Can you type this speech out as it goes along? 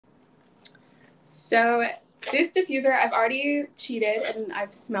So this diffuser, I've already cheated and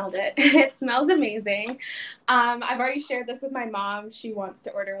I've smelled it. It smells amazing. I've already shared this with my mom. She wants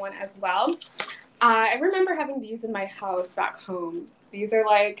to order one as well. I remember having these in my house back home. These are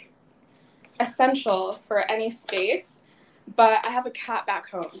like essential for any space, but I have a cat back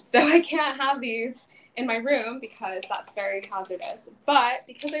home, so I can't have these in my room because that's very hazardous. But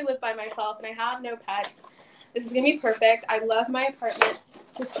because I live by myself and I have no pets, this is going to be perfect. I love my apartments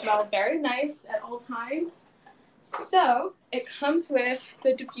to smell very nice at all times. So it comes with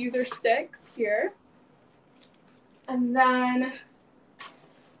the diffuser sticks here. And then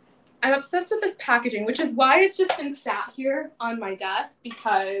I'm obsessed with this packaging, which is why it's just been sat here on my desk,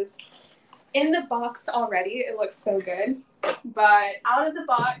 because in the box already it looks so good, but out of the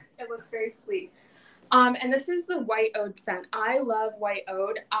box it looks very sleek. And this is the white oud scent. I love white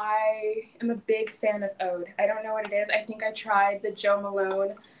oud. I am a big fan of oud. I don't know what it is. I think I tried the Jo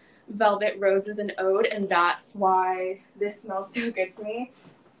Malone Velvet Roses and Oud, and that's why this smells so good to me.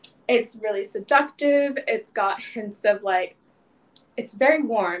 It's really seductive. It's got hints of like, it's very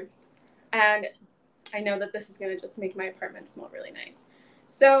warm, and I know that this is going to just make my apartment smell really nice.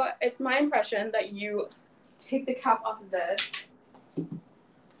 So it's my impression that you take the cap off of this,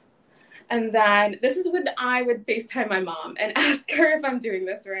 and then this is when I would FaceTime my mom and ask her if I'm doing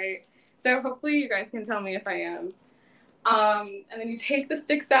this right. So hopefully you guys can tell me if I am. And then you take the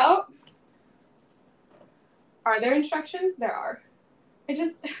sticks out. Are there instructions? There are.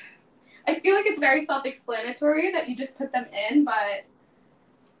 I feel like it's very self-explanatory that you just put them in, but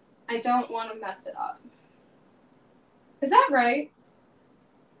I don't want to mess it up. Is that right?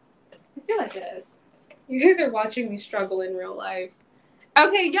 I feel like it is. You guys are watching me struggle in real life.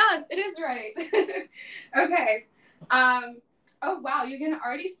 Okay, yes, it is right. Okay. Oh, wow, you can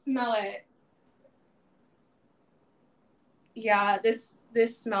already smell it. Yeah, this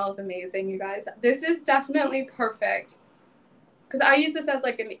smells amazing, you guys. This is definitely perfect, because I use this as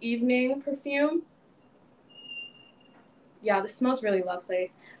like an evening perfume. Yeah, this smells really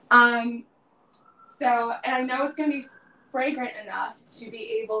lovely. So, and I know it's going to be fragrant enough to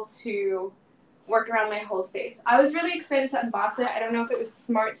be able to work around my whole space. I was really excited to unbox it. I don't know if it was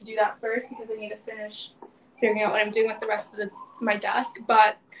smart to do that first because I need to finish figuring out what I'm doing with the rest of my desk,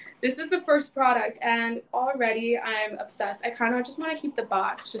 but this is the first product, and already I'm obsessed. I kind of just want to keep the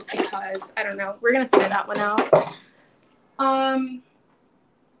box just because, I don't know, we're going to figure that one out.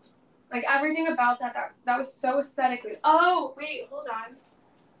 Like everything about that was so aesthetically. Oh, wait,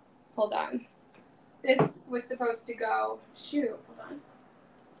 hold on. This was supposed to go, shoot, hold on.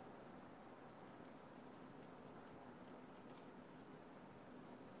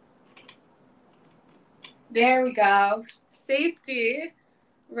 There we go. Safety,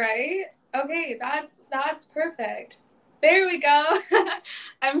 right? Okay, that's perfect. There we go.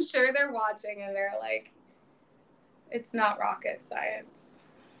 I'm sure they're watching and they're like, it's not rocket science.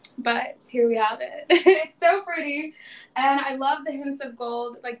 But here we have it. It's so pretty, and I love the hints of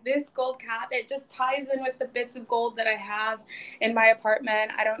gold. Like this gold cap, it just ties in with the bits of gold that I have in my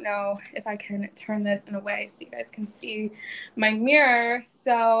apartment. I don't know if I can turn this in a way so you guys can see my mirror.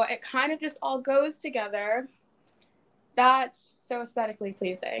 So it kind of just all goes together. That's so aesthetically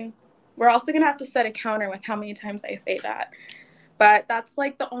pleasing. We're also gonna have to set a counter with how many times I say that. But that's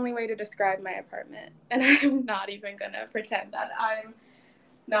like the only way to describe my apartment, and I'm not even gonna pretend that I'm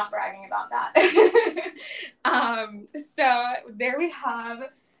not bragging about that. So there we have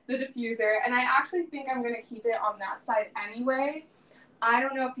the diffuser, and I actually think I'm going to keep it on that side anyway. I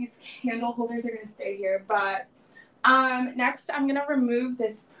don't know if these candle holders are going to stay here, but next I'm going to remove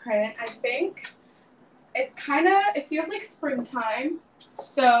this print. I think it's it feels like springtime,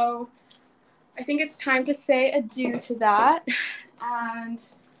 so I think it's time to say adieu to that and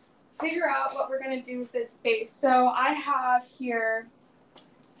figure out what we're going to do with this space. So I have here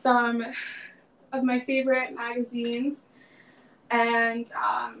some of my favorite magazines, and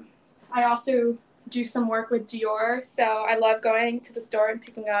I also do some work with Dior, so I love going to the store and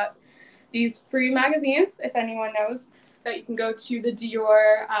picking up these free magazines. If anyone knows that, you can go to the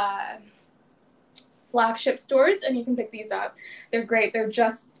Dior flagship stores and you can pick these up. They're great. They're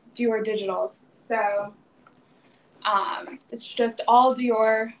just Dior digitals, so it's just all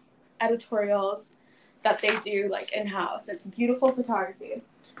Dior editorials that they do like in-house. It's beautiful photography.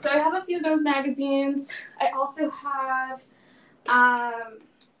 So I have a few of those magazines. I also have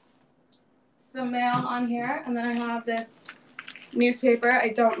some mail on here, and then I have this newspaper. I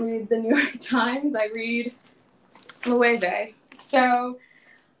don't read the New York Times. I read Loewe. So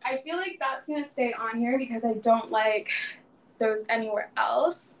I feel like that's going to stay on here because I don't like those anywhere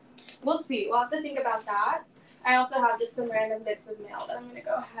else. We'll see. We'll have to think about that. I also have just some random bits of mail that I'm going to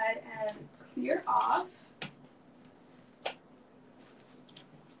go ahead and clear off.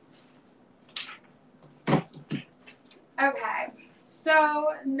 Okay,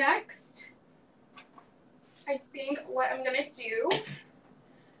 so next, I think what I'm gonna do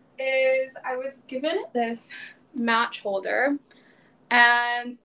is I was given this match holder, and